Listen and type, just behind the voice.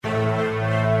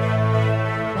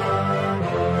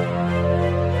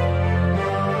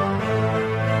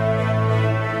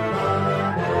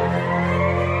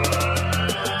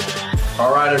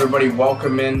right, everybody,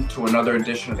 welcome in to another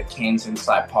edition of the Canes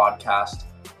Inside Podcast,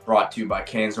 brought to you by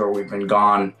Canes, where we've been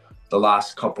gone the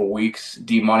last couple weeks.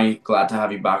 D-Money, glad to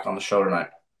have you back on the show tonight.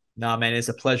 No, man, it's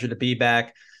a pleasure to be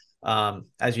back.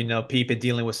 As you know, Pete, been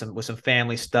dealing with some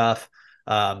family stuff.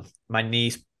 My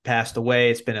niece passed away.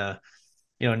 It's been a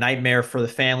nightmare for the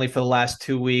family for the last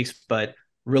 2 weeks, but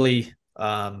really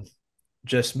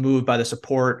just moved by the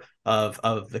support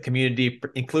of the community,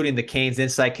 including the Canes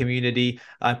Insight community.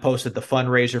 I posted the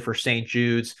fundraiser for St.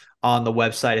 Jude's on the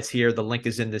website. It's here. The link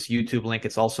is in this YouTube link.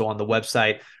 It's also on the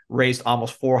website. Raised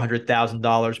almost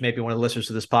 $400,000. Maybe one of the listeners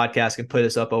to this podcast can put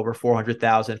us up over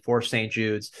 400,000 for St.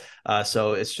 Jude's.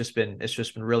 So it's just been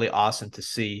really awesome to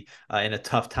see in a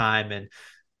tough time, and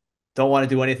don't want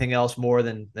to do anything else more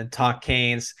than talk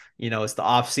Canes. It's the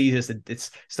off season.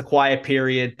 It's the quiet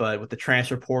period, but with the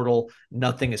transfer portal,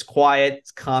 nothing is quiet.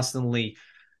 It's constantly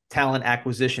talent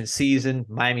acquisition season.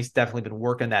 Miami's definitely been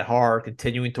working that hard,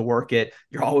 continuing to work it.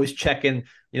 You're always checking,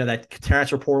 that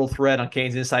transfer portal thread on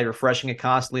Canes Insight, refreshing it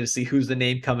constantly to see who's the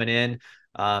name coming in.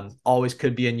 Always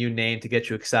could be a new name to get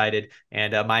you excited.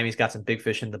 And Miami's got some big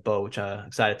fish in the boat, which I'm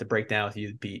excited to break down with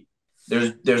you, Pete.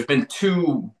 There's been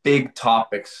two big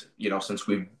topics, since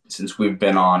we've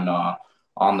been on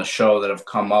the show that have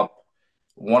come up.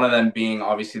 One of them being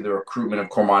obviously the recruitment of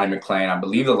Cormani McClain. I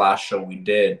believe the last show we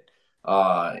did,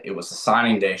 it was the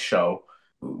signing day show.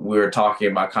 We were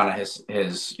talking about kind of his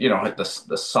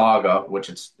the saga, which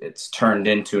it's turned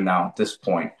into now at this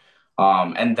point.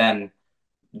 And then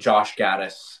Josh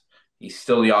Gaddis, he's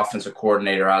still the offensive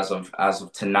coordinator as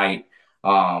of tonight.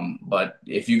 But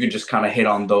if you could just kind of hit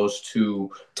on those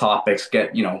two topics,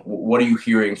 what are you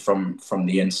hearing from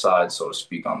the inside, so to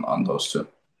speak, on those two?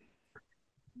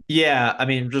 Yeah, I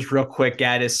mean, just real quick,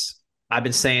 Gaddis, I've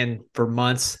been saying for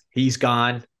months he's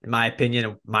gone, in my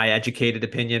opinion, my educated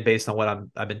opinion, based on what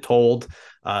I've been told.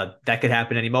 That could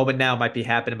happen any moment now. It might be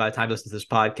happening by the time you listen to this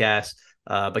podcast.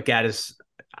 But Gaddis,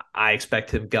 I expect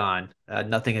him gone.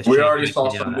 Nothing has We changed already my saw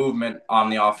opinion some on it. movement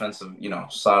on the offensive,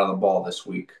 side of the ball this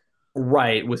week.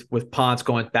 Right, with Ponce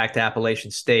going back to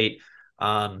Appalachian State.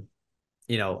 Like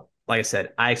I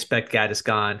said, I expect Gaddis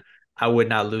gone. I would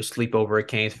not lose sleep over it.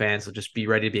 Canes fans will just be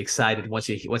ready to be excited once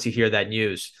you hear that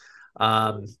news.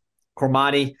 Um,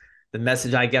 Cormani, the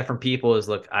message I get from people is,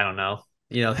 look, I don't know.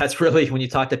 That's really when you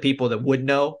talk to people that would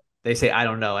know, they say, I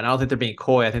don't know. And I don't think they're being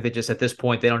coy. I think they just, at this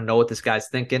point, they don't know what this guy's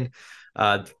thinking.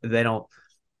 They don't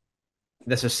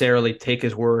necessarily take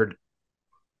his word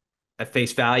at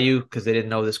face value because they didn't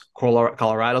know this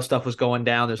Colorado stuff was going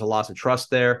down. There's a loss of trust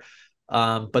there.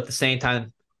 But at the same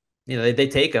time, they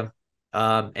take him.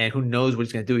 And who knows what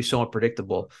he's going to do? He's so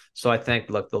unpredictable. So I think,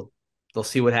 look, they'll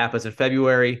see what happens in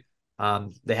February.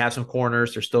 They have some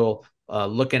corners. They're still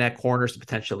looking at corners to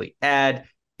potentially add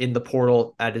in the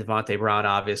portal. Add Devontae Brown,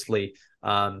 obviously.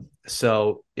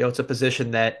 So it's a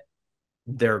position that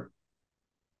they're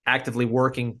actively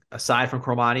working aside from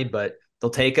Cormani, but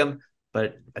they'll take him.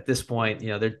 But at this point,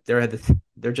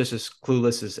 they're just as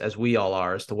clueless as we all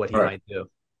are as to what he Right. might do.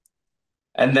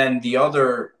 And then the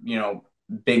other,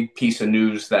 big piece of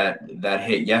news that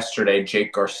hit yesterday,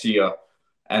 Jake Garcia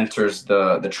enters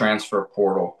the transfer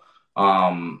portal.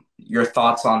 Your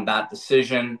thoughts on that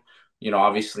decision?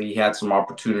 Obviously he had some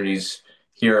opportunities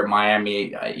here at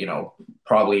Miami.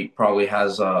 Probably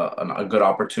has a good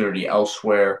opportunity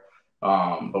elsewhere.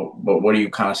 But what do you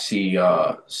kind of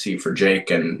see for Jake,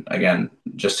 and again,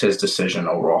 just his decision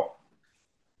overall?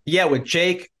 Yeah, with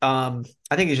Jake, I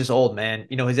think he's just old, man.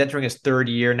 He's entering his third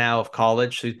year now of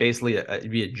college, so he's basically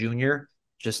be a junior,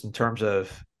 just in terms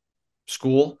of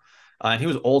school. And he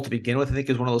was old to begin with. I think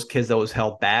he was one of those kids that was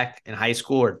held back in high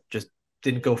school or just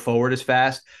didn't go forward as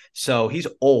fast. So he's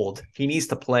old. He needs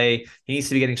to play. He needs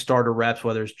to be getting starter reps,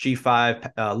 whether it's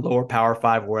G5, lower power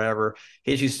five, wherever.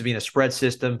 He just needs to be in a spread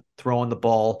system, throwing the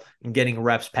ball and getting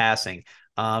reps passing.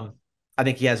 I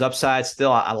think he has upside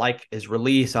still. I like his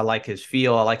release. I like his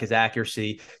feel. I like his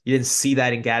accuracy. You didn't see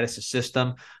that in Gaddis'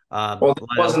 system. Well, A this lot of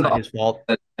that's wasn't not the his fault.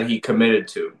 that he committed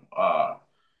to.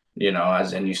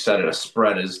 As and you said it, a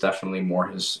spread is definitely more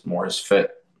his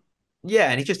fit.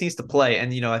 Yeah, and he just needs to play.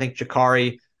 And I think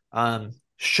Jakari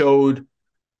showed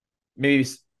maybe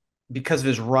because of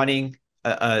his running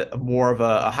a more of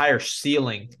a higher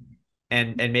ceiling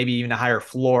and maybe even a higher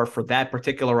floor for that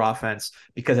particular offense.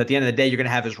 Because at the end of the day, you're going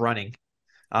to have his running,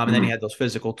 and then he Mhm. had those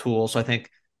physical tools. So I think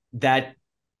that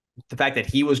the fact that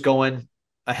he was going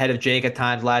ahead of Jake at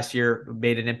times last year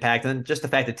made an impact, and just the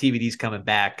fact that TVD's coming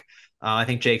back. I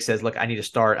think Jake says, "Look, I need to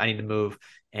start. I need to move."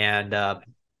 And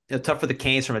tough for the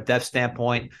Canes from a depth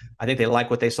standpoint. I think they like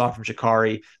what they saw from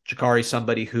Jakari. Jakari's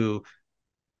somebody who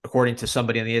according to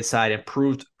somebody on the inside,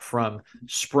 improved from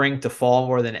spring to fall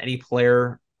more than any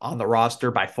player on the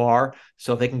roster by far.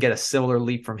 So if they can get a similar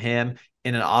leap from him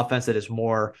in an offense that is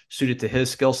more suited to his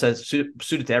skill set,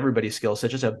 suited to everybody's skill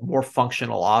set, just a more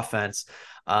functional offense,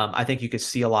 I think you could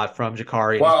see a lot from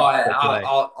Jakari and his Well, play.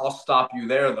 I'll stop you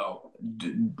there though.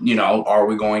 Are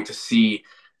we going to see?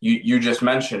 You just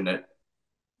mentioned it.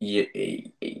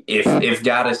 If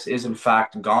Gaddis is in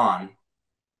fact gone,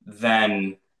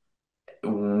 then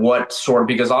what sort?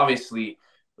 Because obviously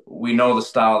we know the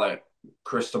style that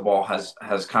Cristobal has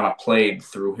kind of played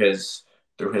through his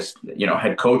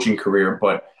head coaching career.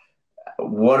 But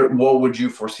what would you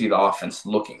foresee the offense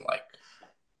looking like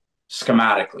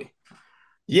schematically?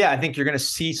 Yeah, I think you're going to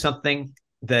see something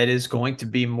that is going to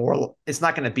be more. It's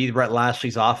not going to be Brett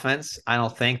Lashley's offense. I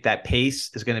don't think that pace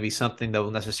is going to be something that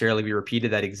will necessarily be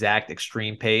repeated, that exact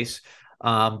extreme pace.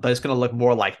 But it's going to look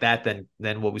more like that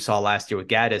than what we saw last year with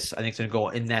Gaddis. I think it's going to go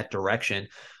in that direction.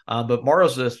 But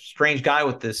Mario's a strange guy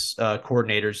with this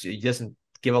coordinators. He doesn't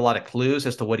give a lot of clues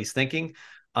as to what he's thinking.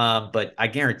 But I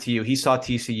guarantee you, he saw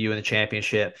TCU in the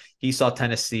championship. He saw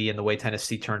Tennessee and the way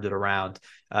Tennessee turned it around.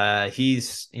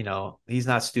 He's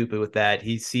not stupid with that.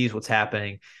 He sees what's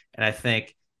happening, and I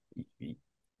think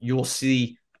you'll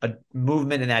see a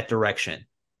movement in that direction.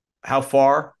 How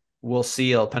far we'll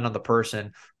see. It'll depend on the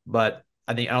person, but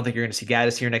I don't think you're going to see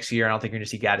Gaddis here next year. I don't think you're going to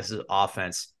see Gaddis'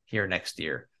 offense here next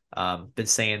year. Been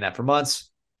saying that for months.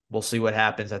 We'll see what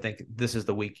happens. I think this is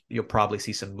the week you'll probably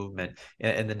see some movement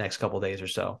in the next couple of days or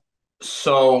so.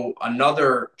 So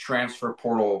another transfer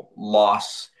portal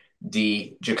loss.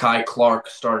 Ja'Kai Clark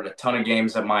started a ton of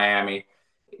games at Miami.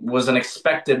 It was an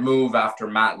expected move after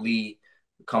Matt Lee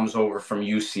comes over from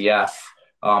UCF.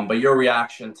 But your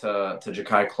reaction to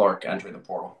Ja'Kai Clark entering the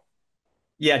portal?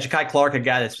 Yeah, Ja'Kai Clark, a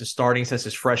guy that's been starting since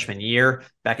his freshman year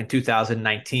back in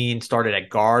 2019, started at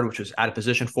guard, which was out of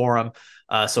position for him.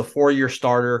 So 4-year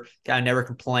starter, guy never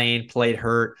complained, played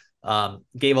hurt,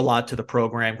 gave a lot to the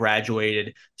program,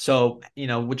 graduated. So,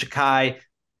 with Ja'Kai,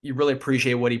 you really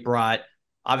appreciate what he brought.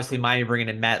 Obviously, Miami bringing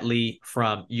in Matt Lee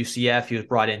from UCF. He was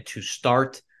brought in to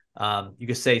start. You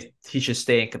could say he should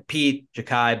stay and compete,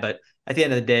 Ja'Kai, but at the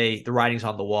end of the day, the writing's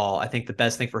on the wall. I think the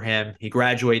best thing for him, he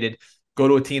graduated, go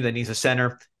to a team that needs a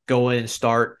center, go in and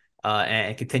start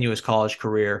and continue his college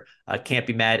career. Can't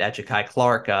be mad at Ja'Kai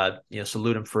Clark.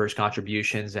 Salute him for his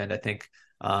contributions, and I think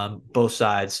both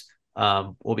sides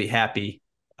will be happy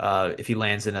if he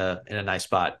lands in a nice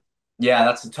spot. Yeah,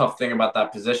 that's a tough thing about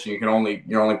that position. You're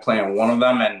only playing one of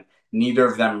them, and neither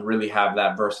of them really have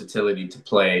that versatility to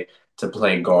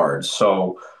play guards.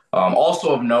 So,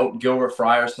 also of note, Gilbert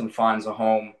Frierson finds a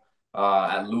home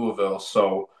at Louisville.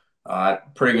 So,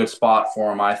 pretty good spot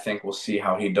for him. I think we'll see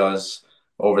how he does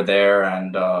over there,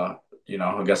 and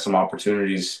he'll get some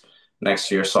opportunities next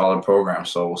year. Solid program,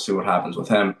 so we'll see what happens with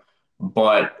him.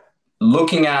 But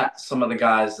looking at some of the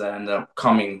guys that end up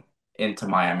coming into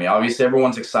Miami. Obviously,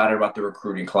 everyone's excited about the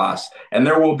recruiting class, and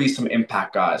there will be some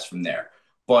impact guys from there.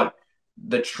 But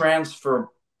the transfer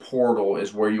portal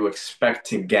is where you expect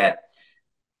to get,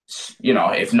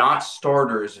 if not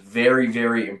starters, very,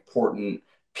 very important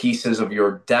pieces of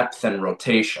your depth and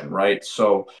rotation, right?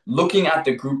 So looking at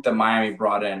the group that Miami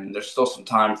brought in, there's still some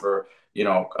time for,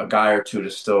 a guy or two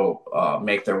to still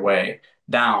make their way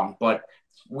down. But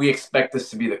we expect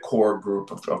this to be the core group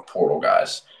of portal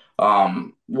guys.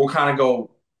 We'll kind of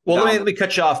go Well, down. let me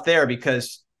cut you off there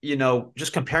because,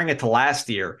 just comparing it to last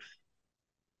year,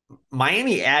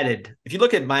 Miami added, if you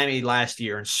look at Miami last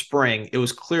year in spring, it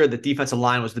was clear that defensive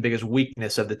line was the biggest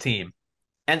weakness of the team.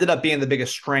 Ended up being the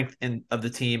biggest strength of the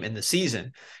team in the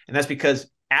season. And that's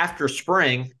because after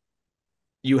spring,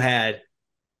 you had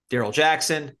Daryl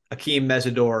Jackson, Akeem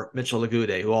Mesidor, Mitchell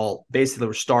Lagude, who all basically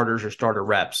were starters or starter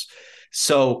reps.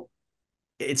 So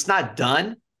it's not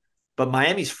done, but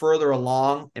Miami's further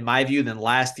along, in my view, than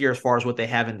last year as far as what they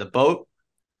have in the boat.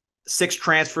 6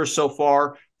 transfers so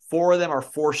far. 4 of them are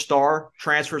 4-star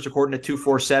transfers, according to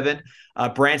 247.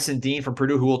 Branson Dean from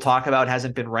Purdue, who we'll talk about,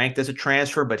 hasn't been ranked as a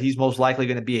transfer, but he's most likely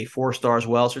going to be a 4-star as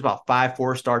well. So there's about 5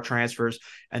 4-star transfers.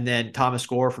 And then Thomas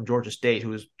Gore from Georgia State,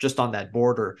 who is just on that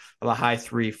border of a high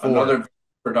 3-4. Another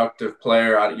productive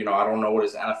player. I don't know what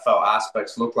his NFL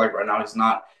aspects look like right now. He's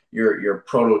not your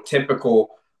prototypical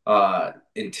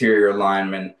interior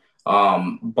lineman,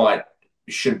 but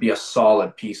should be a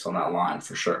solid piece on that line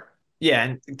for sure. Yeah,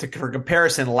 and for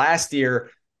comparison, last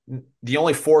year, the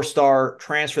only 4-star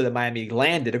transfer that Miami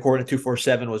landed, according to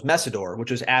 247, was Mesidor, which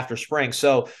was after spring.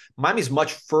 So Miami's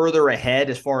much further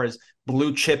ahead as far as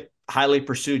blue chip, highly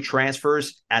pursued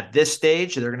transfers at this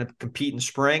stage. They're going to compete in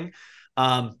spring,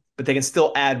 but they can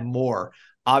still add more.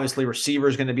 Obviously, receiver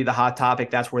is going to be the hot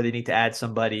topic. That's where they need to add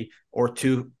somebody or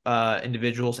two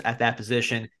individuals at that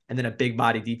position, and then a big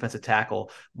body defensive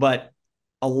tackle. But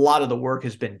a lot of the work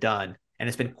has been done, and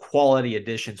it's been quality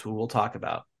additions who we'll talk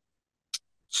about.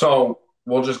 So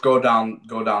we'll just go down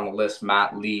the list.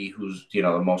 Matt Lee, who's the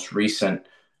most recent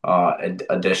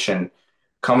addition,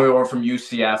 coming over from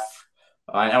UCF.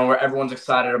 I know where everyone's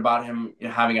excited about him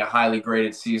having a highly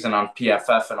graded season on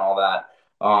PFF and all that.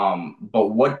 But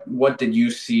what did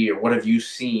you see, or what have you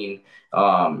seen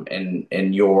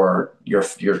in your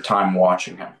time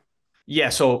watching him? Yeah,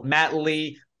 so Matt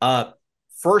Lee,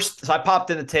 first, so I popped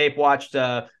in the tape, watched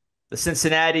the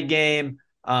Cincinnati game,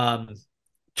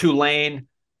 Tulane,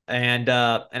 and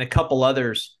a couple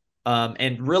others.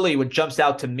 And really, what jumps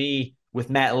out to me with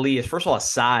Matt Lee is first of all his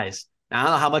size. Now, I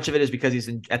don't know how much of it is because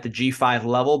at the G5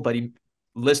 level, but he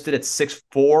listed at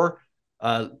 6'4",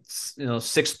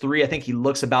 6'3". I think he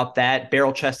looks about that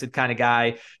barrel chested kind of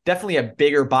guy. Definitely a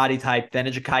bigger body type than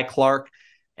a Ja'Kai Clark.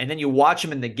 And then you watch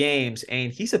him in the games,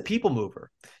 and he's a people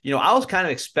mover. I was kind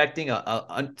of expecting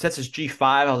since it's G5,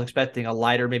 I was expecting a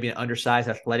lighter, maybe an undersized,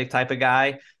 athletic type of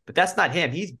guy, but that's not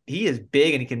him. He is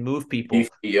big and he can move people.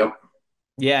 Yep.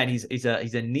 Yeah, and he's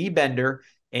a knee bender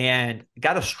and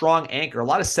got a strong anchor. A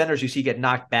lot of centers you see get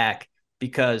knocked back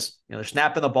because they're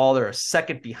snapping the ball, they're a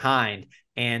second behind,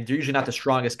 and they're usually not the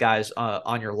strongest guys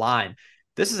on your line.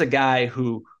 This is a guy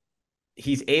who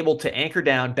he's able to anchor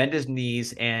down, bend his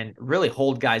knees, and really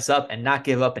hold guys up and not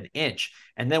give up an inch.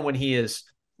 And then when he is,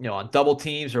 on double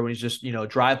teams or when he's just,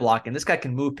 drive blocking, this guy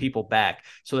can move people back.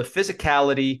 So the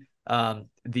physicality,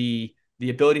 the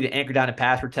ability to anchor down in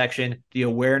pass protection, the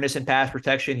awareness in pass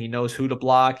protection, he knows who to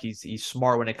block. He's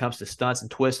smart when it comes to stunts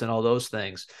and twists and all those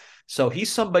things. So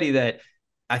he's somebody that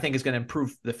I think is going to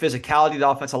improve the physicality of the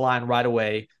offensive line right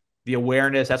away. The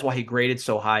awareness, that's why he graded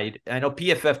so high. I know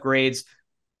PFF grades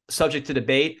subject to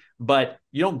debate, but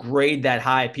you don't grade that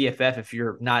high at PFF if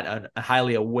you're not a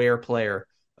highly aware player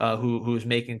who's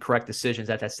making correct decisions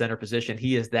at that center position.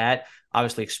 He is that,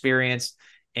 obviously experienced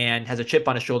and has a chip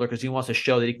on his shoulder because he wants to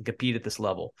show that he can compete at this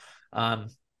level.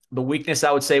 The weakness,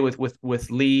 I would say,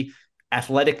 with Lee,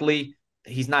 athletically,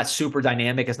 he's not super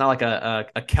dynamic. It's not like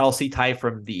a Kelsey type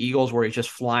from the Eagles where he's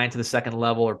just flying to the second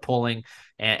level or pulling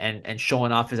and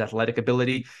showing off his athletic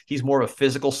ability. He's more of a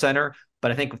physical center. But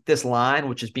I think with this line,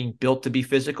 which is being built to be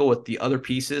physical with the other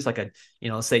pieces, like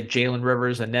let's say Jalen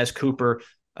Rivers, Inez Cooper,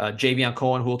 Javion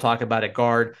Cohen, who we'll talk about at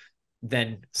guard,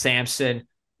 then Samson,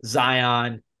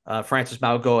 Zion, Francis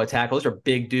Malgoa tackle. Those are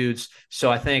big dudes.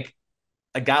 So I think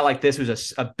a guy like this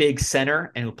who's a big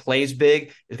center and who plays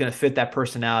big is going to fit that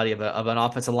personality of an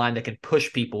offensive line that can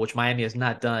push people, which Miami has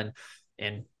not done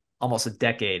in almost a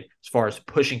decade as far as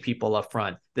pushing people up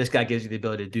front. This guy gives you the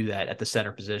ability to do that at the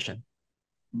center position.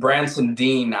 Branson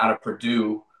Dean out of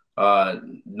Purdue,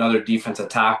 another defensive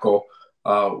tackle.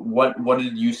 What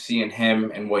did you see in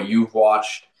him and what you've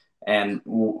watched, and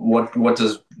what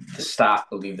does the staff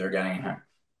believe they're getting in him?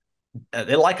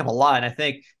 They like him a lot, and I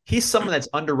think he's someone that's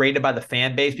underrated by the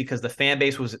fan base because the fan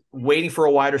base was waiting for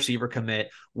a wide receiver commit,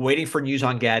 waiting for news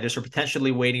on Gaddis, or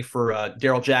potentially waiting for a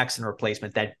Daryl Jackson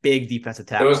replacement, that big defensive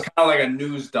tackle. It was kind of like a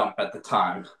news dump at the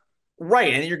time.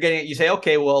 Right, and you say,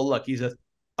 okay, well, look, he's a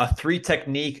three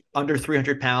technique, under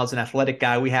 300 pounds, an athletic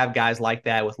guy. We have guys like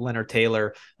that with Leonard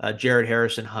Taylor, Jared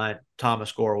Harrison Hunt,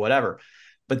 Thomas Gore, whatever.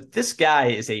 But this guy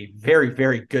is a very,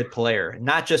 very good player,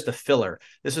 not just a filler.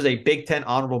 This was a Big Ten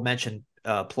honorable mention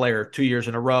player 2 years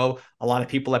in a row. A lot of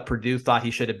people at Purdue thought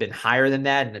he should have been higher than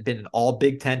that and have been an all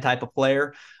Big Ten type of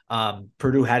player.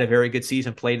 Purdue had a very good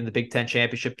season, played in the Big Ten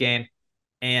championship game.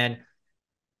 And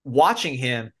watching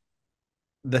him,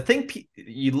 the thing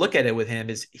you look at it with him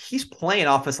is he's playing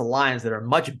offensive lines that are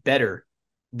much better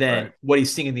than what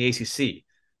he's seeing in the ACC.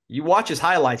 You watch his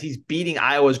highlights, he's beating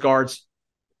Iowa's guards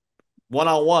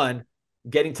one-on-one,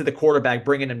 getting to the quarterback,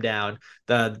 bringing him down.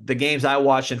 The games I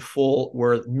watched in full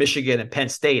were Michigan and Penn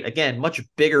State. Again, much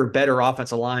bigger, better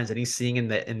offensive lines than he's seeing in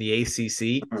the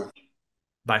ACC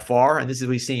by far. And this is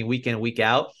what he's seeing week in and week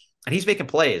out. And he's making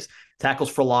plays,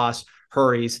 tackles for loss,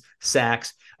 hurries,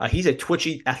 sacks. He's a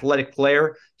twitchy, athletic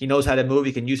player. He knows how to move.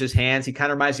 He can use his hands. He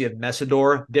kind of reminds me of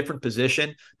Messidor, different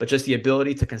position, but just the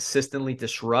ability to consistently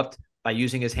disrupt by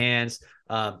using his hands,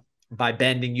 by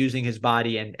bending, using his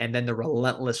body, and then the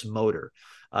relentless motor.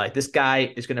 This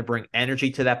guy is going to bring energy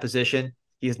to that position.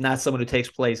 He is not someone who takes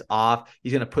plays off.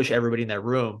 He's going to push everybody in that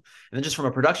room. And then just from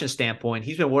a production standpoint,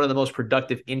 he's been one of the most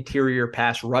productive interior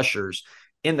pass rushers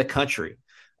in the country.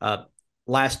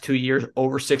 Last 2 years,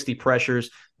 over 60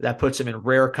 pressures. That puts him in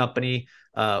rare company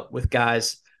with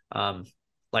guys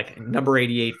like number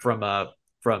 88 from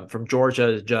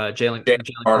Georgia, Jalen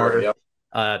Carter. Yep.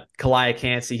 Kalaya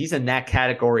Cansey. He's in that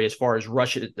category as far as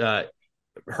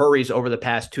hurries over the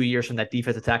past 2 years from that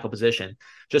defensive tackle position.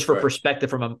 Just for Right. perspective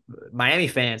from Miami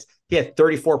fans, he had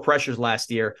 34 pressures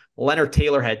last year. Leonard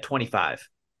Taylor had 25.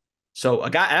 So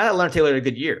Leonard Taylor had a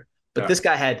good year, but Yeah. this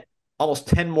guy had almost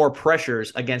 10 more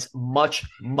pressures against much,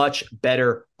 much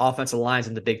better offensive lines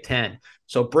in the Big Ten.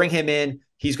 So bring him in.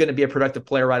 He's going to be a productive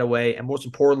player right away. And most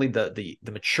importantly, the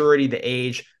maturity, the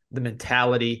age, the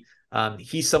mentality.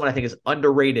 He's someone I think is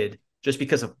underrated just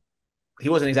because of he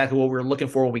wasn't exactly what we were looking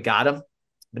for when we got him.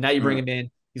 But now you bring Mm. him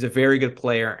in. He's a very good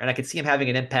player. And I could see him having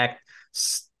an impact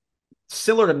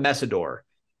similar to Messidor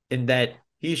in that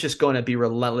he's just going to be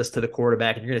relentless to the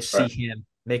quarterback, and you're going to see Right. him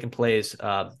making plays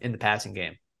in the passing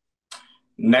game.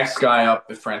 Next guy up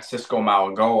is Francisco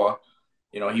Mauigoa.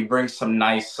 He brings some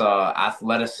nice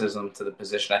athleticism to the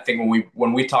position. I think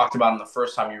when we talked about him the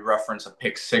first time, you referenced a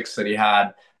pick six that he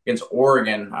had against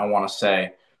Oregon, I want to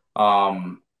say.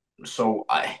 Um, so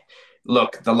I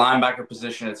look the linebacker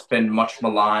position. It's been much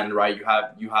maligned, right?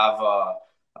 You have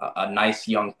a nice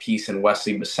young piece in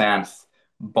Wesley Basanth,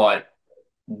 but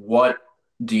what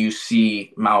do you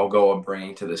see Mauigoa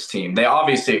bringing to this team? They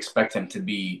obviously expect him to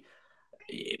be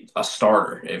a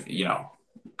starter, if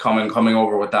coming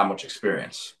over with that much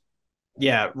experience.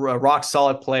 Yeah, a rock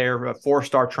solid player, a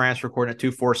 4-star transfer according to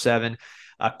 247,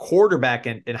 a quarterback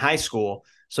in high school.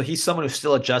 So he's someone who's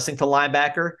still adjusting to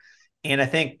linebacker. And I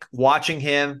think watching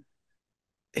him,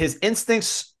 his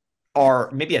instincts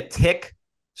are maybe a tick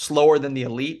slower than the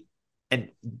elite. And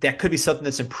that could be something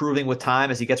that's improving with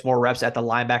time as he gets more reps at the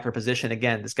linebacker position.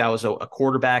 Again, this guy was a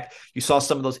quarterback. You saw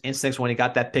some of those instincts when he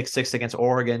got that pick six against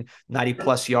Oregon, 90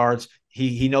 plus yards.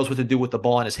 He knows what to do with the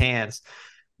ball in his hands.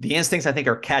 The instincts, I think,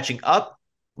 are catching up,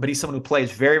 but he's someone who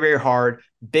plays very, very hard,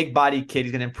 big body kid.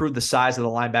 He's going to improve the size of the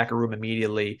linebacker room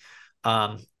immediately.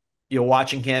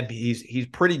 Watching him, he's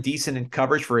pretty decent in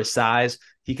coverage for his size.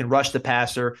 He can rush the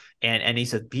passer, and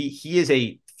he is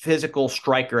a physical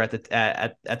striker at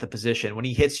the position. When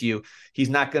he hits you, he's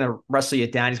not going to wrestle you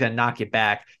down. He's going to knock you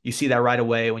back. You see that right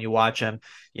away when you watch him.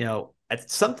 When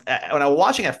I was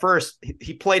watching at first,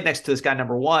 he played next to this guy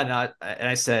number one, and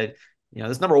I said,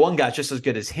 this number one guy's just as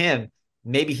good as him.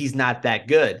 Maybe he's not that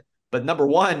good, but number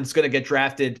one is going to get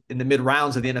drafted in the mid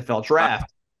rounds of the NFL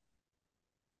draft.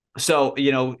 So,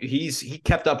 he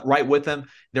kept up right with them.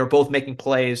 They're both making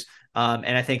plays. And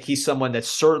I think he's someone that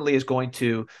certainly is going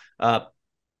to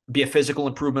be a physical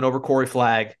improvement over Corey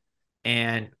Flagg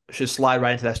and should slide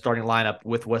right into that starting lineup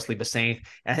with Wesley Basanth.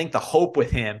 And I think the hope with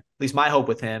him, at least my hope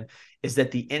with him, is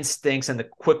that the instincts and the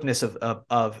quickness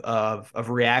of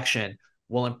reaction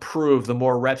will improve the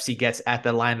more reps he gets at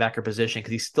the linebacker position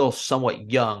because he's still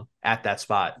somewhat young at that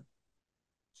spot.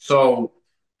 So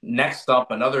next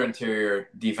up, another interior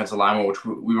defensive lineman, which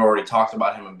we've already talked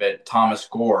about him a bit, Thomas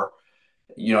Gore.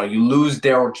 You lose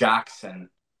Daryl Jackson,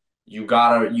 you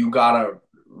gotta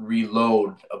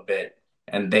reload a bit,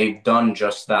 and they've done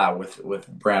just that with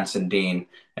Branson Dean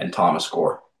and Thomas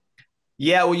Gore.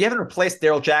 Yeah, well, you haven't replaced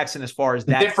Daryl Jackson as far as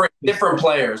that. Different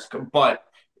players, but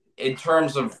in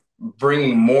terms of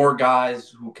bringing more guys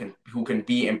who can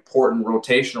be important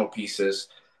rotational pieces,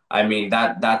 I mean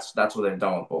that's what they've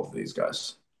done with both of these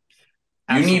guys.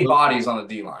 You need Absolutely. bodies on the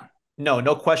D line.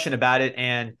 No question about it.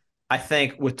 And I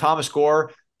think with Thomas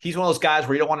Gore, he's one of those guys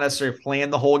where you don't want to necessarily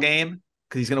plan the whole game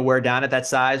because he's going to wear down at that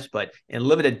size. But in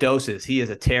limited doses, he is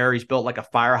a terror. He's built like a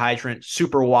fire hydrant,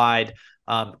 super wide,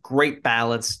 great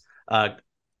balance.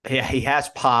 He has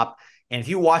pop. And if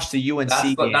you watch the UNC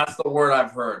game, that's the word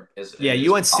I've heard.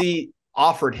 UNC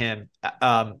offered him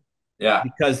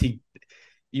because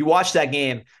you watch that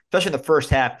game, especially in the first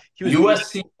half.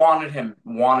 USC wanted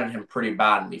him pretty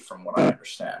badly, from what I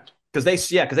understand. Because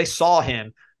they saw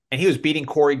him and he was beating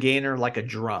Corey Gaynor like a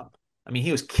drum. I mean,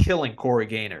 he was killing Corey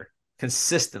Gaynor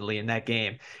consistently in that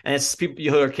game. And it's people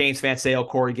you hear Canes fans say, "Oh,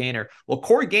 Corey Gaynor." Well,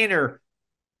 Corey Gaynor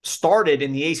started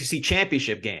in the ACC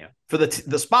championship game for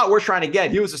the spot we're trying to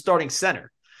get. He was a starting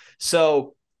center,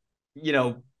 so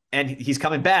and he's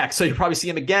coming back. So you'll probably see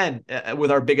him again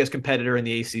with our biggest competitor in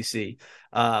the ACC.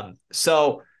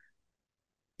 So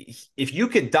if you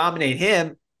could dominate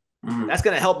him, that's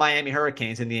going to help Miami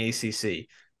Hurricanes in the ACC.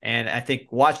 And I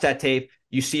think watch that tape.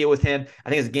 You see it with him. I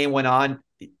think as the game went on,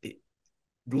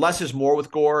 less is more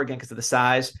with Gore, again, because of the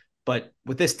size. But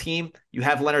with this team, you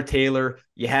have Leonard Taylor,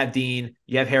 you have Dean,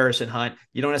 you have Harrison Hunt.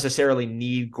 You don't necessarily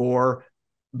need Gore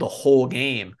the whole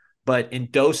game. But in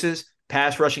doses,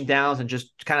 pass rushing downs, and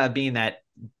just kind of being that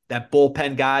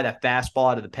bullpen guy, that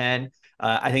fastball out of the pen,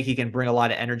 I think he can bring a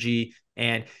lot of energy.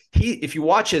 And if you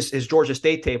watch his Georgia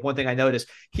State tape, one thing I noticed,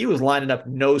 he was lining up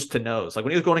nose to nose. Like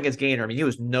when he was going against Gaynor, I mean, he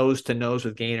was nose to nose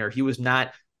with Gaynor. He was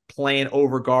not playing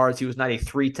over guards. He was not a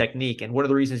three technique. And one of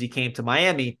the reasons he came to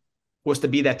Miami was to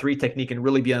be that three technique and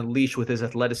really be unleashed with his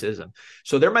athleticism.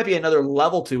 So there might be another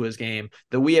level to his game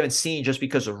that we haven't seen just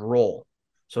because of role.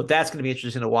 So that's going to be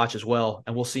interesting to watch as well.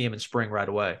 And we'll see him in spring right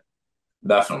away.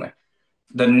 Definitely.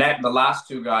 The last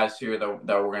two guys here that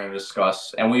we're going to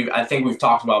discuss, and I think we've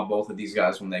talked about both of these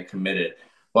guys when they committed,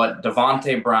 but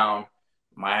Devontae Brown,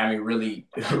 Miami really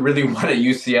really went at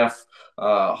UCF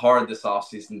hard this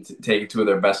offseason to take two of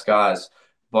their best guys,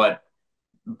 but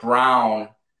Brown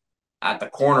at the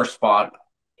corner spot,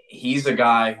 he's a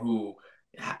guy who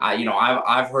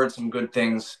I've heard some good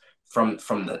things from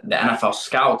the NFL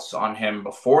scouts on him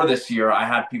before this year. I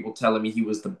had people telling me he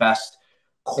was the best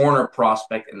corner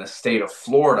prospect in the state of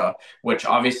Florida, which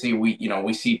obviously we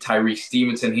see Tyreek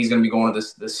Stevenson. He's going to be going to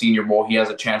the Senior Bowl. He has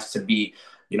a chance to be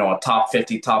a top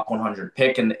 50, top 100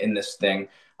 pick in this thing.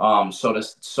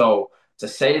 So to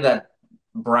say that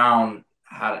Brown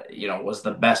had was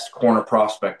the best corner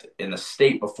prospect in the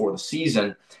state before the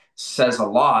season says a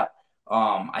lot.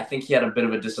 I think he had a bit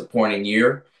of a disappointing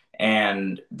year,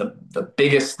 and the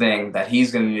biggest thing that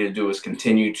he's going to need to do is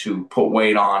continue to put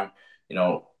weight on.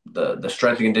 The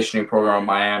strength and conditioning program in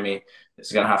Miami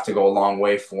is going to have to go a long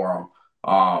way for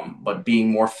him. But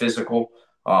being more physical,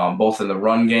 both in the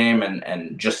run game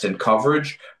and just in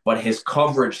coverage, but his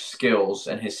coverage skills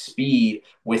and his speed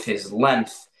with his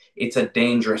length, it's a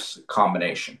dangerous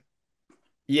combination.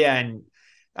 Yeah, and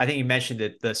I think you mentioned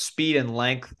it. The speed and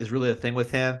length is really the thing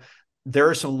with him.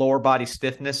 There is some lower body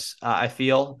stiffness, I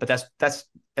feel, but that's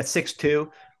at 6'2".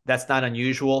 That's not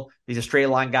unusual. He's a straight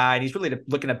line guy, and he's really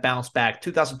looking to bounce back.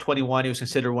 2021, he was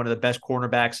considered one of the best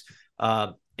cornerbacks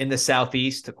in the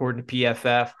Southeast, according to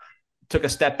PFF. Took a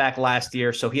step back last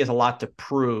year, so he has a lot to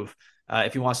prove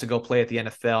if he wants to go play at the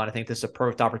NFL. And I think this is a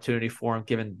perfect opportunity for him,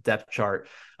 given the depth chart.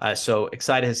 So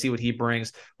excited to see what he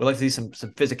brings. We'd like to see some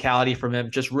physicality from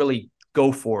him. Just really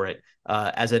go for it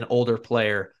as an older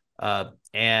player.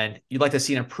 And you'd like to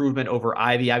see an improvement over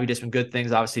Ivy. Ivy did some good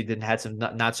things. Obviously, didn't had some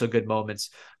not so good moments.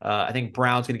 I think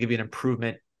Brown's going to give you an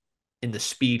improvement in the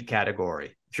speed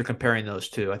category. If you're comparing those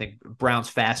two, I think Brown's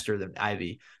faster than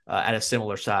Ivy at a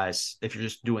similar size. If you're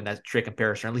just doing that straight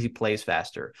comparison, at least he plays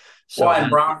faster. So, Well, and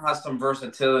Brown has some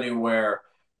versatility where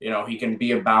he can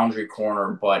be a boundary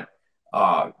corner, but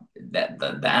the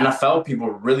NFL people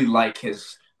really like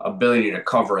his ability to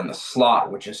cover in the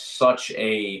slot, which is such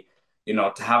a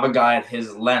to have a guy at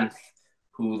his length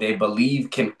who they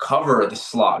believe can cover the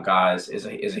slot guys is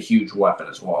a huge weapon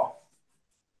as well.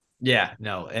 yeah,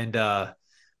 no, and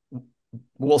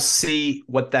we'll see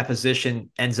what that position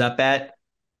ends up at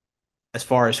as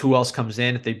far as who else comes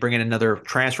in. If they bring in another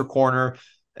transfer corner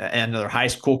and another high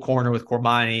school corner with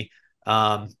Cormani.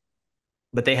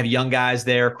 But they have young guys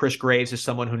there. Chris Graves is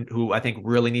someone who I think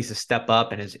really needs to step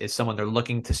up and is someone they're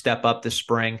looking to step up this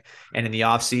spring and in the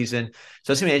offseason.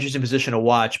 So it's going to be an interesting position to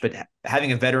watch. But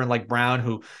having a veteran like Brown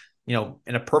who, in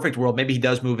a perfect world, maybe he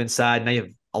does move inside. Now you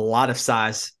have a lot of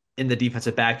size in the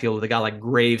defensive backfield with a guy like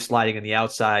Graves sliding in the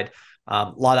outside.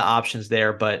 A lot of options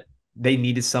there, but they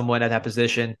needed someone at that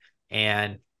position.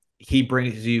 And he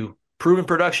brings you proven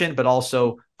production, but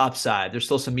also upside. There's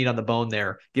still some meat on the bone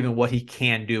there, given what he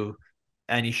can do.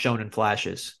 And he's shown in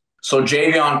flashes. So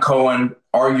Javion Cohen,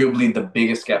 arguably the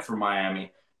biggest get for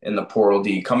Miami in the portal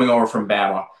D, coming over from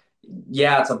Bama.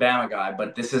 Yeah, it's a Bama guy,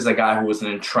 but this is a guy who was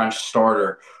an entrenched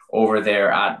starter over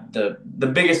there at the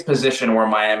biggest position where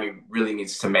Miami really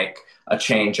needs to make a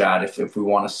change at if we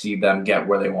want to see them get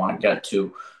where they want to get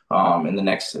to in the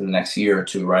next year or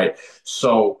two, right?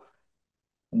 So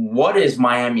what is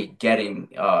Miami getting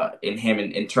in him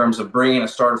in terms of bringing a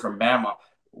starter from Bama?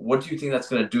 What do you think that's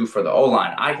going to do for the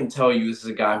O-line? I can tell you this is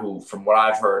a guy who, from what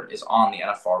I've heard, is on the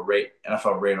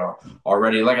NFL radar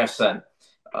already. Like I said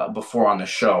before on the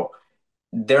show,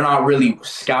 they're not really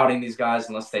scouting these guys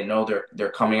unless they know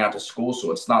they're coming out to school.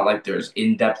 So it's not like there's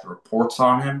in-depth reports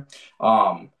on him.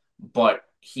 But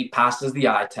he passes the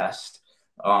eye test.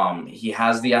 He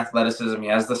has the athleticism. He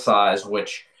has the size,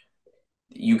 which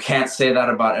you can't say that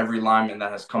about every lineman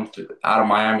that has come out of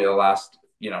Miami the last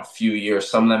few years.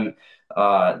 Some of them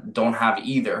don't have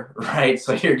either, right?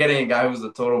 So you're getting a guy who's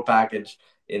a total package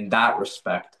in that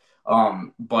respect.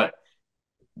 But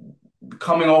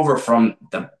coming over from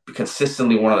the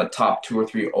consistently one of the top two or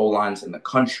three O lines in the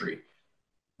country,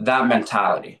 that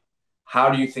mentality, how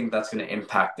do you think that's going to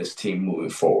impact this team moving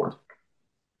forward?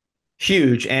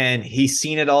 Huge, and he's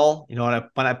seen it all. When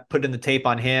I put in the tape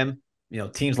on him,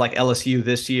 teams like LSU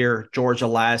this year, Georgia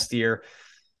last year,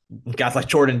 guys like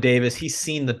Jordan Davis, he's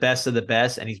seen the best of the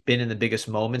best, and he's been in the biggest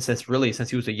moments since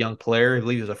he was a young player. I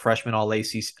believe he was a freshman all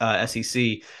SEC.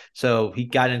 So he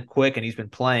got in quick, and he's been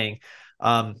playing.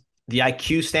 The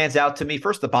IQ stands out to me.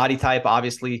 First, the body type,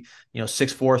 obviously,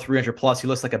 6'4", 300 plus. He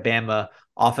looks like a Bama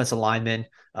offensive lineman. He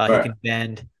Right. can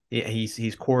bend.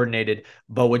 He's coordinated.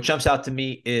 But what jumps out to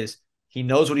me is he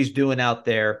knows what he's doing out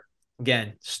there.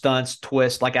 Again, stunts,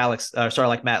 twists, like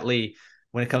Matt Lee.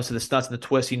 When it comes to the stunts and the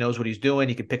twists, he knows what he's doing.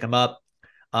 He can pick them up.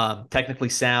 Technically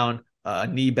sound, a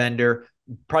knee bender,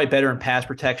 probably better in pass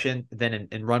protection than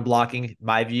in run blocking, in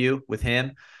my view, with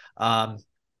him. Um,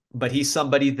 but he's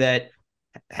somebody that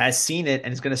has seen it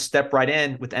and is going to step right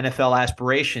in with NFL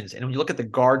aspirations. And when you look at the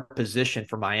guard position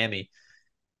for Miami,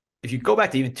 if you go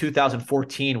back to even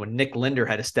 2014 when Nick Linder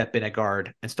had to step in at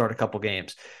guard and start a couple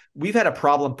games, we've had a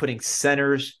problem putting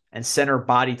centers and center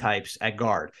body types at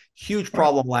guard. Huge Right.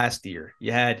 problem last year.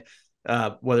 You had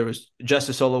whether it was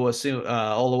Justice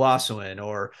Oluwasuin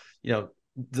or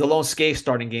Delone Scaife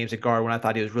starting games at guard when I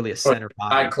thought he was really a But center Ty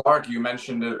body. Clark, you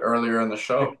mentioned it earlier in the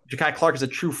show. Ja'Kai Clark is a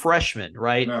true freshman,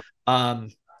 right? Yeah. Um,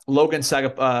 Logan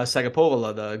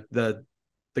Sagapovala,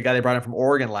 the guy they brought in from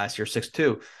Oregon last year,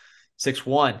 6'2",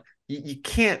 6'1". You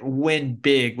can't win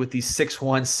big with these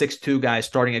 6'1", 6'2" guys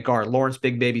starting at guard. Lawrence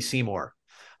Big Baby Seymour.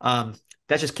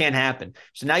 That just can't happen.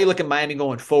 So now you look at Miami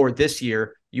going forward this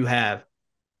year. You have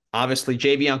obviously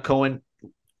Javion Cohen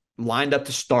lined up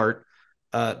to start.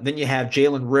 Then you have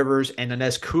Jalen Rivers and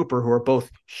Inez Cooper, who are both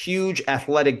huge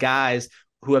athletic guys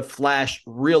who have flashed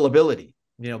real ability,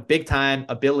 big time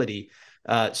ability.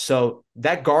 So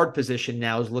that guard position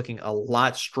now is looking a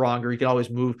lot stronger. You can always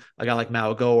move a guy like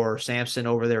Malago or Sampson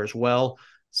over there as well.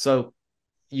 So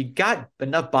you got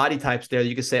enough body types there that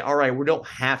you can say, all right, we don't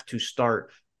have to start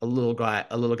a little guy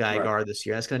Right. guard this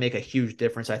year. That's going to make a huge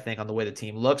difference, I think, on the way the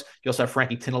team looks. You also have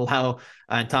Frankie Tinalau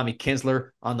and Tommy Kinsler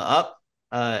on the up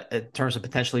in terms of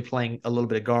potentially playing a little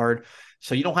bit of guard.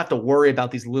 So you don't have to worry about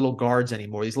these little guards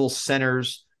anymore, these little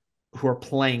centers who are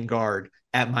playing guard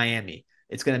at Miami.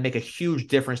 It's going to make a huge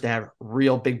difference to have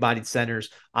real big bodied centers,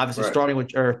 obviously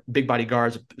Right. or big body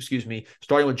guards,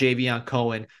 starting with Javion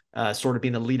Cohen, sort of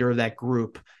being the leader of that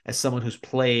group as someone who's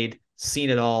played, seen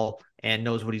it all, and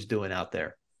knows what he's doing out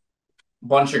there.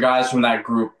 Bunch of guys from that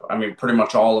group. I mean, pretty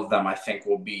much all of them, I think,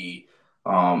 will be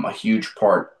a huge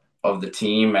part of the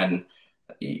team. And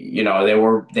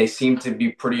they seemed to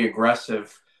be pretty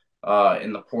aggressive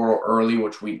in the portal early,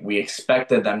 which we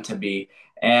expected them to be,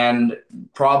 and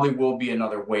probably will be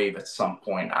another wave at some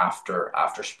point after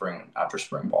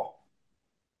spring ball.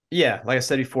 Yeah, like I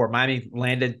said before, Miami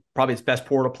landed probably its best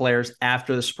portal players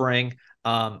after the spring.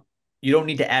 Um, you don't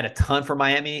need to add a ton for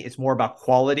Miami. It's more about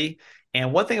quality.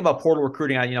 And one thing about portal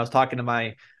recruiting, I was talking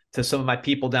to some of my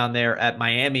people down there at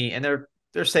Miami, and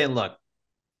they're saying, look,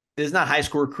 it's not high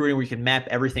school recruiting where you can map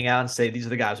everything out and say these are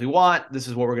the guys we want. This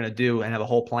is what we're going to do and have a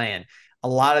whole plan. A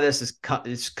lot of this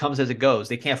comes as it goes.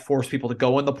 They can't force people to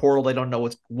go in the portal. They don't know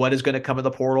what is going to come in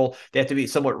the portal. They have to be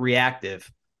somewhat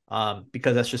reactive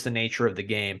because that's just the nature of the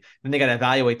game. Then they got to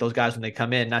evaluate those guys when they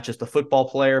come in, not just the football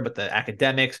player, but the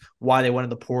academics, why they went in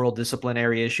the portal,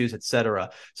 disciplinary issues, etc.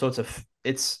 So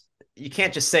it's you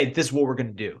can't just say this is what we're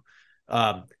going to do.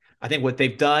 I think what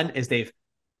they've done is they've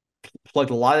plugged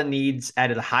a lot of needs,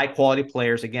 added high quality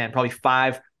players. Again, probably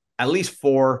at least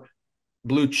four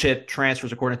blue chip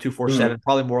transfers according to 247. Mhm.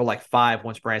 Probably more like five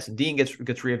once Branson Dean gets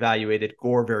reevaluated.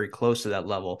 Gore very close to that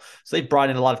level. So they brought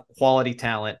in a lot of quality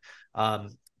talent,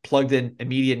 plugged in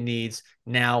immediate needs.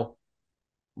 Now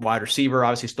wide receiver,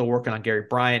 obviously still working on Gary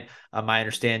Bryant. My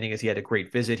understanding is he had a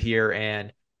great visit here,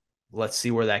 and let's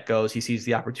see where that goes. He sees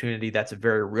the opportunity. That's a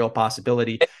very real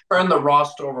possibility. Turn the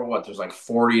roster over. What? There's like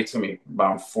 40. It's gonna be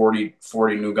about 40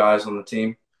 new guys on the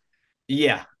team.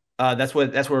 Yeah, that's where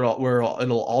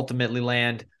it'll ultimately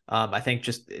land. I think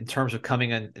just in terms of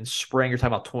coming in spring, you're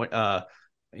talking about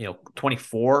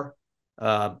 24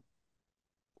 uh,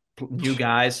 new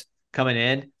guys coming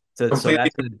in. So Completely,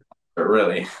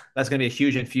 really. that's gonna be a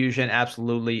huge infusion,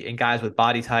 absolutely, and guys with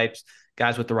body types,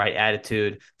 guys with the right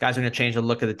attitude, guys are gonna change the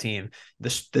look of the team.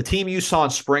 The team you saw in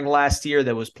spring last year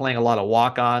that was playing a lot of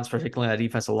walk-ons, particularly on the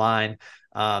defensive line.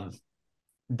 Um,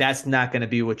 that's not going to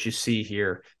be what you see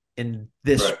here in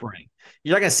this Right. spring.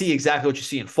 You're not going to see exactly what you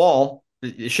see in fall.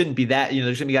 It shouldn't be that. There's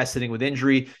going to be guys sitting with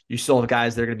injury. You still have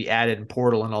guys that are going to be added in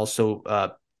portal and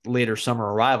also later summer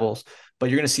arrivals. But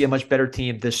you're going to see a much better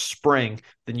team this spring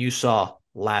than you saw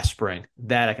last spring.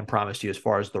 That I can promise you as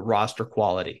far as the roster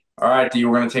quality. All right, D,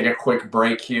 we're going to take a quick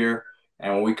break here.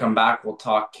 And when we come back, we'll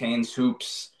talk Canes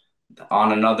hoops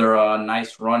on another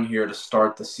nice run here to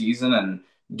start the season and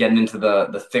getting into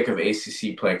the thick of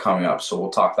ACC play coming up. So we'll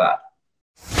talk that.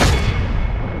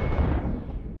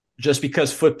 Just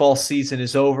because football season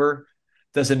is over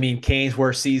doesn't mean Canes'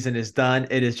 worst season is done.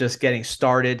 It is just getting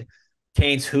started.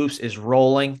 Canes Hoops is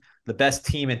rolling. the best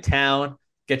team in town.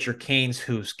 Get your Canes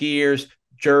Hoops gears,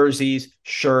 jerseys,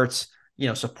 shirts.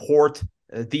 Support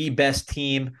the best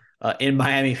team in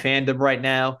Miami fandom right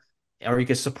now. Or you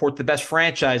can support the best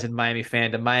franchise in Miami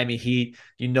fandom, Miami Heat.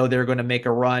 They're going to make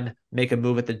a run, make a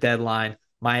move at the deadline.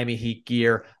 Miami Heat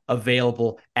gear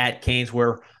available at Canes,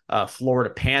 where Florida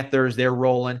Panthers, they're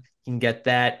rolling. You can get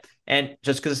that. And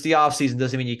just because it's the offseason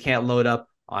doesn't mean you can't load up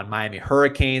on Miami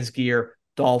Hurricanes gear,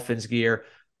 Dolphins gear,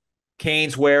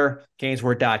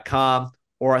 Caneswear.com,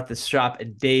 or at the shop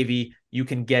in Davie. You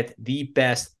can get the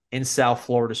best in South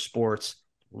Florida sports.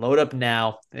 Load up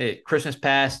now. Hey, Christmas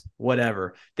past,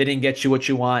 whatever. They didn't get you what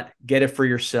you want. Get it for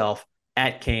yourself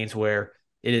at Caneswear.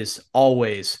 It is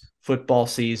always football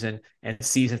season and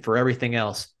season for everything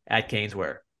else at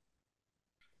Caneswear.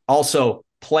 Also,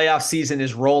 playoff season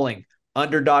is rolling.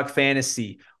 Underdog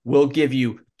Fantasy will give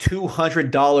you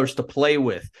 $200 to play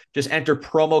with. Just enter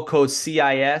promo code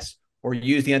CIS or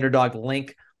use the Underdog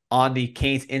link on the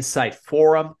Canes Insight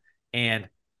Forum, and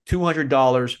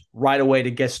 $200 right away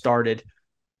to get started.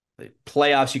 The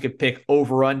playoffs, you could pick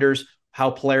over-unders,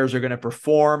 how players are going to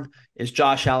perform. Is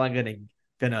Josh Allen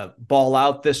going to ball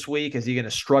out this week? Is he going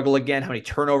to struggle again? How many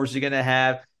turnovers is he going to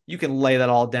have? You can lay that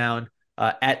all down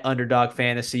at Underdog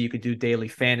Fantasy. You could do daily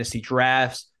fantasy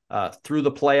drafts through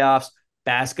the playoffs.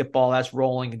 Basketball, that's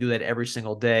rolling. You can do that every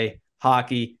single day.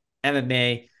 Hockey,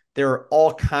 MMA. There are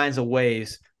all kinds of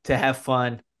ways to have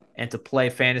fun and to play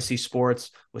fantasy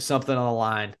sports with something on the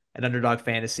line at Underdog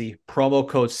Fantasy. Promo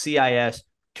code CIS,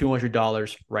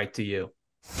 $200 right to you.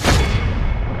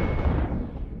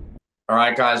 All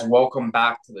right, guys, welcome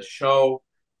back to the show.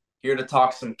 Here to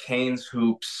talk some Canes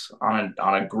hoops on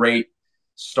a great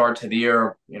start to the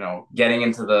year. Getting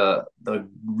into the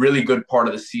really good part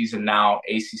of the season now,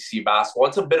 ACC basketball.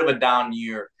 It's a bit of a down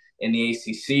year in the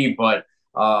ACC, but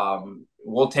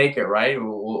we'll take it, right?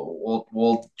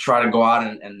 We'll try to go out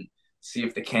and see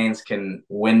if the Canes can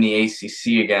win the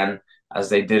ACC again, as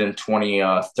they did in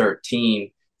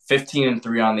 2013.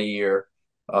 15-3 on the year.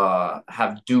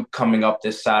 Have Duke coming up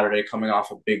this Saturday, coming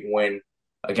off a big win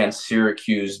against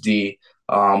Syracuse D.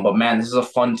 But man, this is a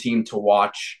fun team to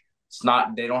watch.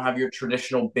 They don't have your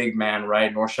traditional big man,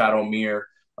 right? Norshad Omier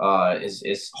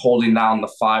is holding down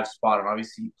the 5 spot, and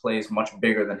obviously he plays much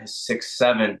bigger than his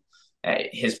 6'7".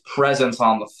 His presence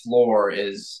on the floor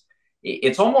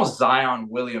it's almost Zion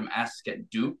Williams-esque at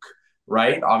Duke,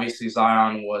 right? Obviously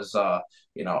Zion was a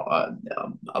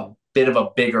bit of a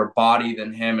bigger body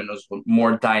than him and was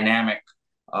more dynamic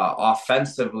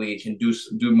offensively, can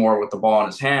do more with the ball in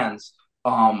his hands.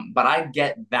 But I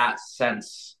get that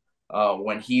sense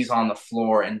when he's on the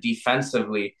floor, and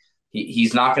defensively,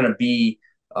 he's not going to be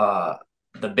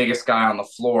the biggest guy on the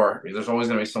floor. There's always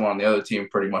going to be someone on the other team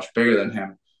pretty much bigger than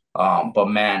him. But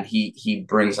man, he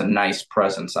brings a nice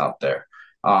presence out there.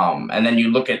 And then you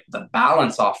look at the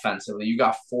balance offensively. You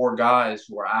got 4 guys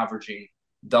who are averaging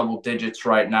double digits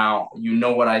right now. You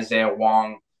know what Isaiah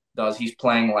Wong does. He's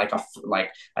playing like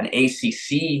an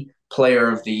ACC player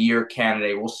of the year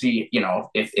candidate. We'll see,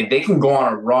 if they can go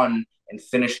on a run and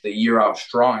finish the year out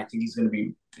strong, I think he's going to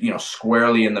be,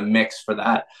 squarely in the mix for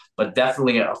that. But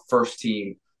definitely a first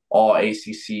team all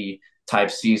ACC type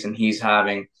season he's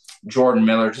having. Jordan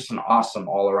Miller, just an awesome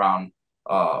all around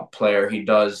player. He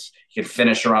can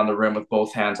finish around the rim with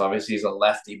both hands. Obviously he's a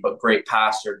lefty, but great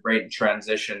passer, great in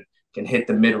transition, can hit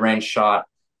the mid-range shot,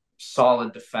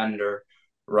 solid defender,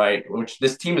 right? Which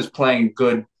this team is playing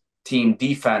good team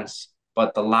defense,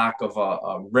 but the lack of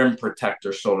a rim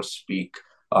protector, so to speak,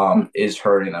 is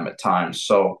hurting them at times.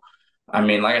 So, I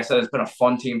mean, like I said, it's been a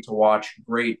fun team to watch.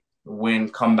 Great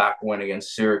comeback win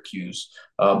against Syracuse.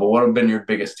 But what have been your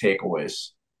biggest takeaways?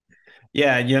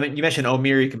 Yeah, you mentioned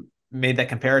Omier. You made that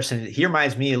comparison. He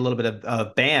reminds me a little bit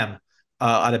of Bam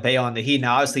out of Bayonne the Heat.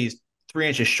 Now, obviously, he's 3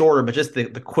 inches shorter, but just the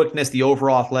quickness, the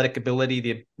overall athletic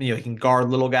ability, he can guard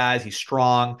little guys. He's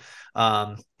strong.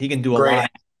 He can do a lot.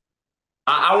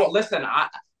 I won't listen.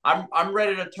 I'm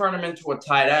ready to turn him into a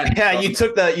tight end. Yeah, so. you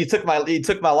took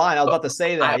my line. I was about to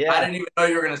say that. I didn't even know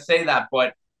you were going to say that,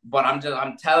 but I'm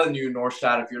telling you,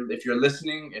 Norshad, if you're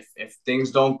listening, if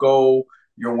things don't go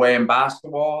your way in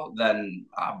basketball, then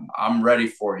I'm ready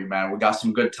for you, man. We got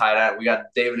some good tight end. We got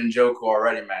David Njoku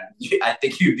already, man. I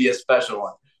think you'd be a special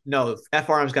one. No,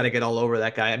 FRM's got to get all over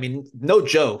that guy. I mean, no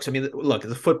jokes. I mean, look,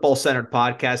 it's a football-centered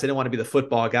podcast. I didn't want to be the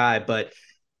football guy, but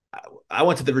I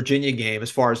went to the Virginia game as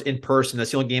far as in person.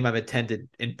 That's the only game I've attended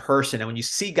in person. And when you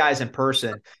see guys in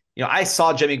person, I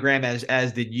saw Jimmy Graham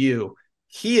as did you.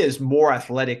 He is more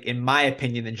athletic, in my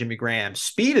opinion, than Jimmy Graham.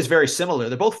 Speed is very similar.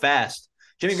 They're both fast.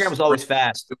 Jimmy Graham was always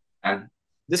fast.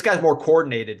 This guy's more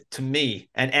coordinated to me.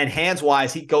 And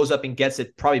hands-wise, he goes up and gets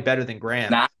it probably better than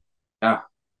Graham. Yeah.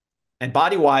 And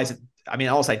body wise, I mean,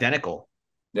 almost identical.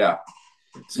 Yeah.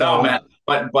 No, So man.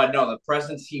 But no, the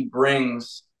presence he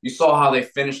brings. You saw how they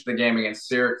finished the game against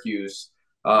Syracuse,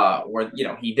 where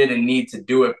he didn't need to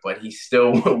do it, but he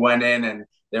still went in and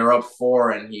they were up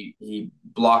four, and he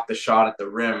blocked the shot at the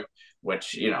rim,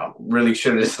 which really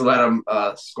should have just let him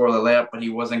score the layup, but he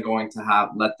wasn't going to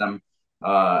have let them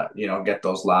get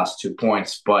those last 2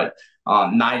 points. But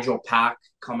Nigel Pack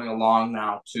coming along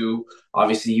now too.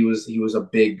 Obviously, he was a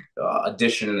big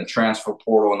addition in the transfer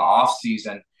portal in the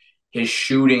offseason. His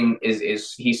shooting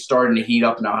is he's starting to heat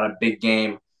up now. Had a big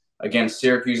game against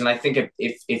Syracuse, and I think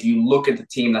if you look at the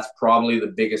team, that's probably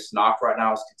the biggest knock right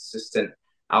now is consistent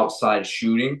outside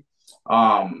shooting.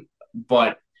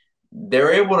 But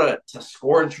they're able to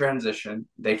score in transition.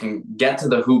 They can get to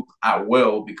the hoop at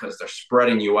will because they're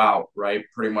spreading you out, right?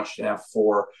 Pretty much they have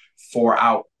four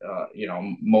out,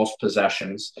 most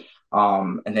possessions.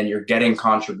 And then you're getting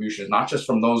contributions, not just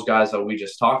from those guys that we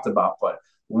just talked about, but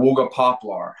Wooga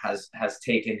Poplar has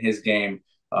taken his game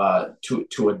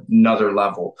to another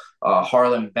level.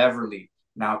 Harlan Beverly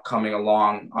now coming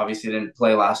along. Obviously didn't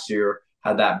play last year,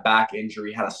 had that back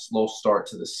injury, had a slow start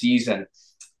to the season.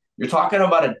 You're talking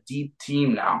about a deep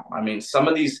team now. I mean, some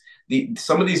of these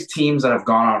teams that have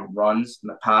gone on runs in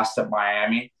the past at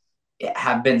Miami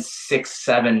have been 6,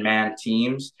 7 man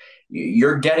teams.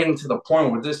 You're getting to the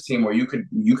point with this team where you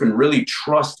can really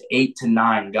trust 8 to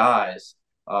 9 guys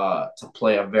to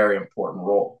play a very important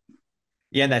role.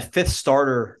 yeah, and that fifth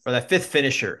starter or that fifth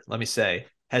finisher, let me say,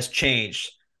 has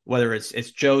changed. Whether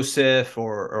it's Joseph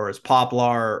or it's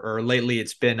Poplar or lately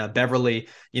it's been Beverly.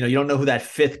 You don't know who that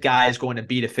fifth guy is going to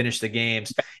be to finish the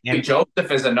games. Hey, And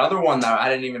Joseph is another one that I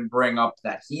didn't even bring up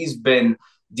that he's been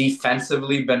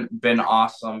defensively been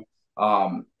awesome.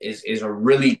 Is a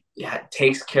really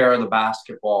takes care of the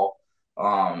basketball.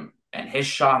 And his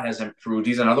shot has improved.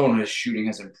 He's another one whose shooting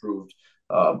has improved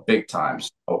big time.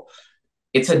 So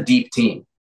it's a deep team.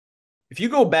 if you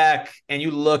go back and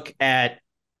you look at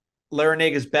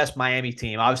Larinaga's best Miami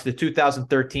team, obviously the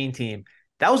 2013 team,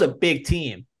 that was a big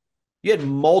team. You had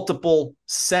multiple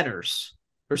centers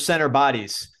or center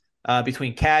bodies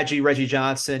between Kadji, Reggie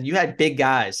Johnson. You had big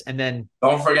guys, and then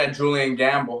Don't forget Julian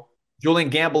Gamble. Julian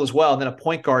Gamble as well, and then a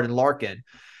point guard in Larkin.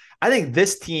 I think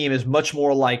this team is much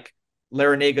more like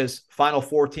Larinaga's Final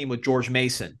Four team with George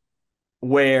Mason,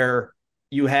 where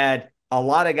you had a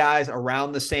lot of guys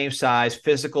around the same size,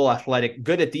 physical, athletic,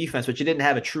 good at defense, but you didn't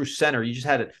have a true center. You just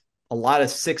had a lot of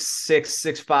 6'6",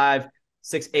 6'5",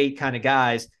 6'8" kind of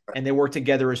guys, and they work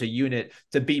together as a unit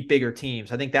to beat bigger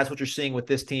teams. I think that's what you're seeing with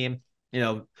this team.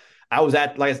 I was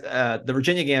at the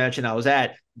Virginia game I mentioned. I was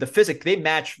at they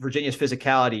match Virginia's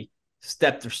physicality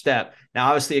step to step. Now,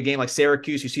 obviously, a game like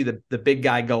Syracuse, you see the big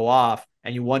guy go off,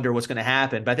 and you wonder what's going to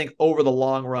happen. But I think over the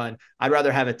long run, I'd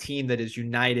rather have a team that is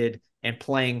united and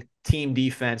playing team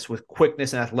defense with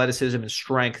quickness and athleticism and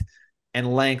strength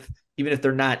and length, even if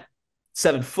they're not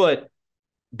 7 foot,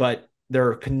 but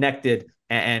they're connected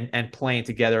and playing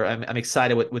together. I'm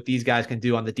excited what these guys can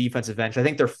do on the defensive end. I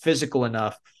think they're physical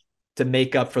enough to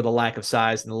make up for the lack of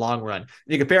size in the long run.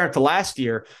 You compare it to last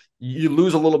year, you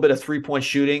lose a little bit of 3-point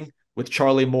shooting with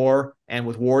Charlie Moore and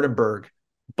with Wardenberg,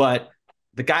 but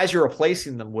the guys you're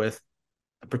replacing them with,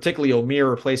 particularly O'Meara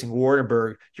replacing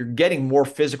Wardenberg, you're getting more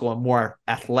physical and more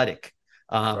athletic.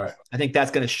 Right. I think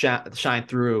that's going to shine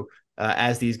through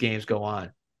as these games go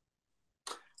on.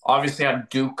 Obviously, had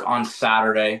Duke on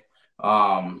Saturday,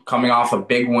 coming off a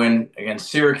big win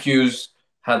against Syracuse.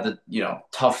 Had the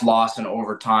tough loss in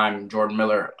overtime. Jordan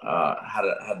Miller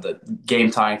had the game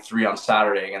tying three on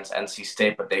Saturday against NC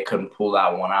State, but they couldn't pull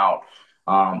that one out.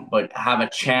 But have a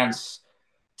chance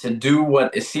to do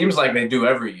what it seems like they do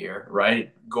every year,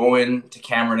 right? Go into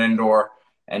Cameron Indoor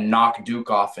and knock Duke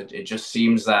off. It just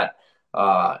seems that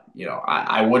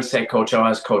I would say Coach L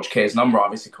has Coach K's number.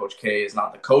 Obviously, Coach K is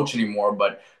not the coach anymore,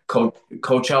 but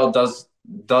Coach L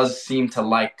does seem to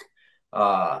like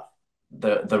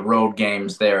the road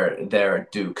games there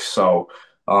at Duke. So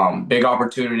big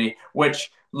opportunity.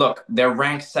 Which look, they're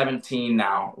ranked 17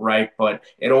 now, right? But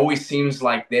it always seems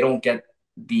like they don't get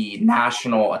the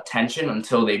national attention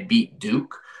until they beat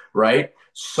Duke, right?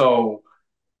 So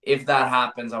if that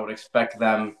happens, I would expect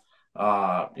them,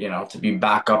 to be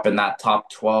back up in that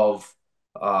top 12,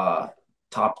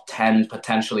 top 10,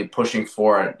 potentially pushing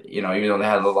for it, even though they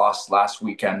had the loss last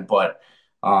weekend. But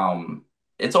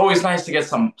it's always nice to get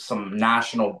some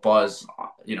national buzz,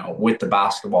 with the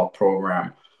basketball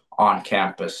program on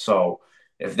campus. So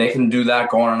if they can do that,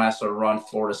 go on a nice little run,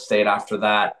 Florida State after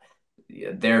that,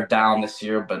 they're down this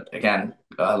year. But again,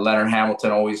 Leonard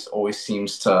Hamilton always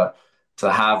seems to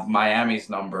to have Miami's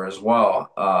number as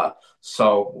well.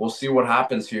 So we'll see what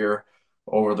happens here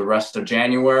over the rest of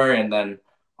January, and then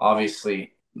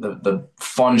obviously the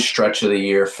fun stretch of the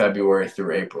year, February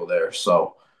through April there.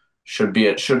 So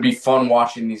it should be fun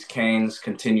watching these Canes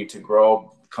continue to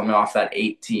grow, coming off that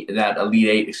Elite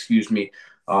Eight, excuse me,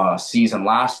 season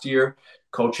last year.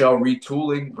 Coach L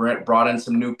retooling, brought in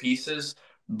some new pieces,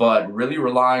 but really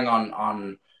relying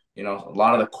on a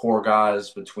lot of the core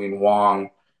guys between Wong,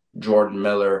 Jordan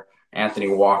Miller, Anthony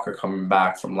Walker coming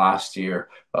back from last year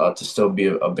to still be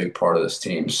a big part of this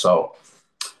team. So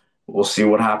we'll see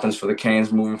what happens for the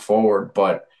Canes moving forward.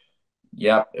 But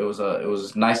yep, it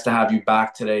was nice to have you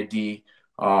back today, D.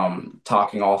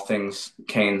 Talking all things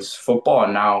Canes football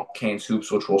and now Canes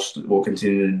hoops, which we'll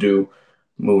continue to do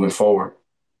moving forward.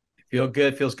 Feel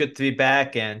good. Feels good to be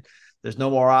back, and there's no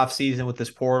more off season with this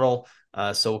portal.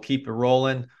 So we'll keep it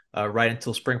rolling right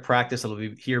until spring practice. It'll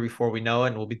be here before we know it,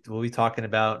 and we'll be talking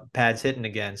about pads hitting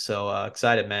again. So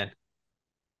excited, man.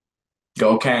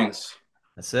 Go Canes.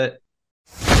 That's it.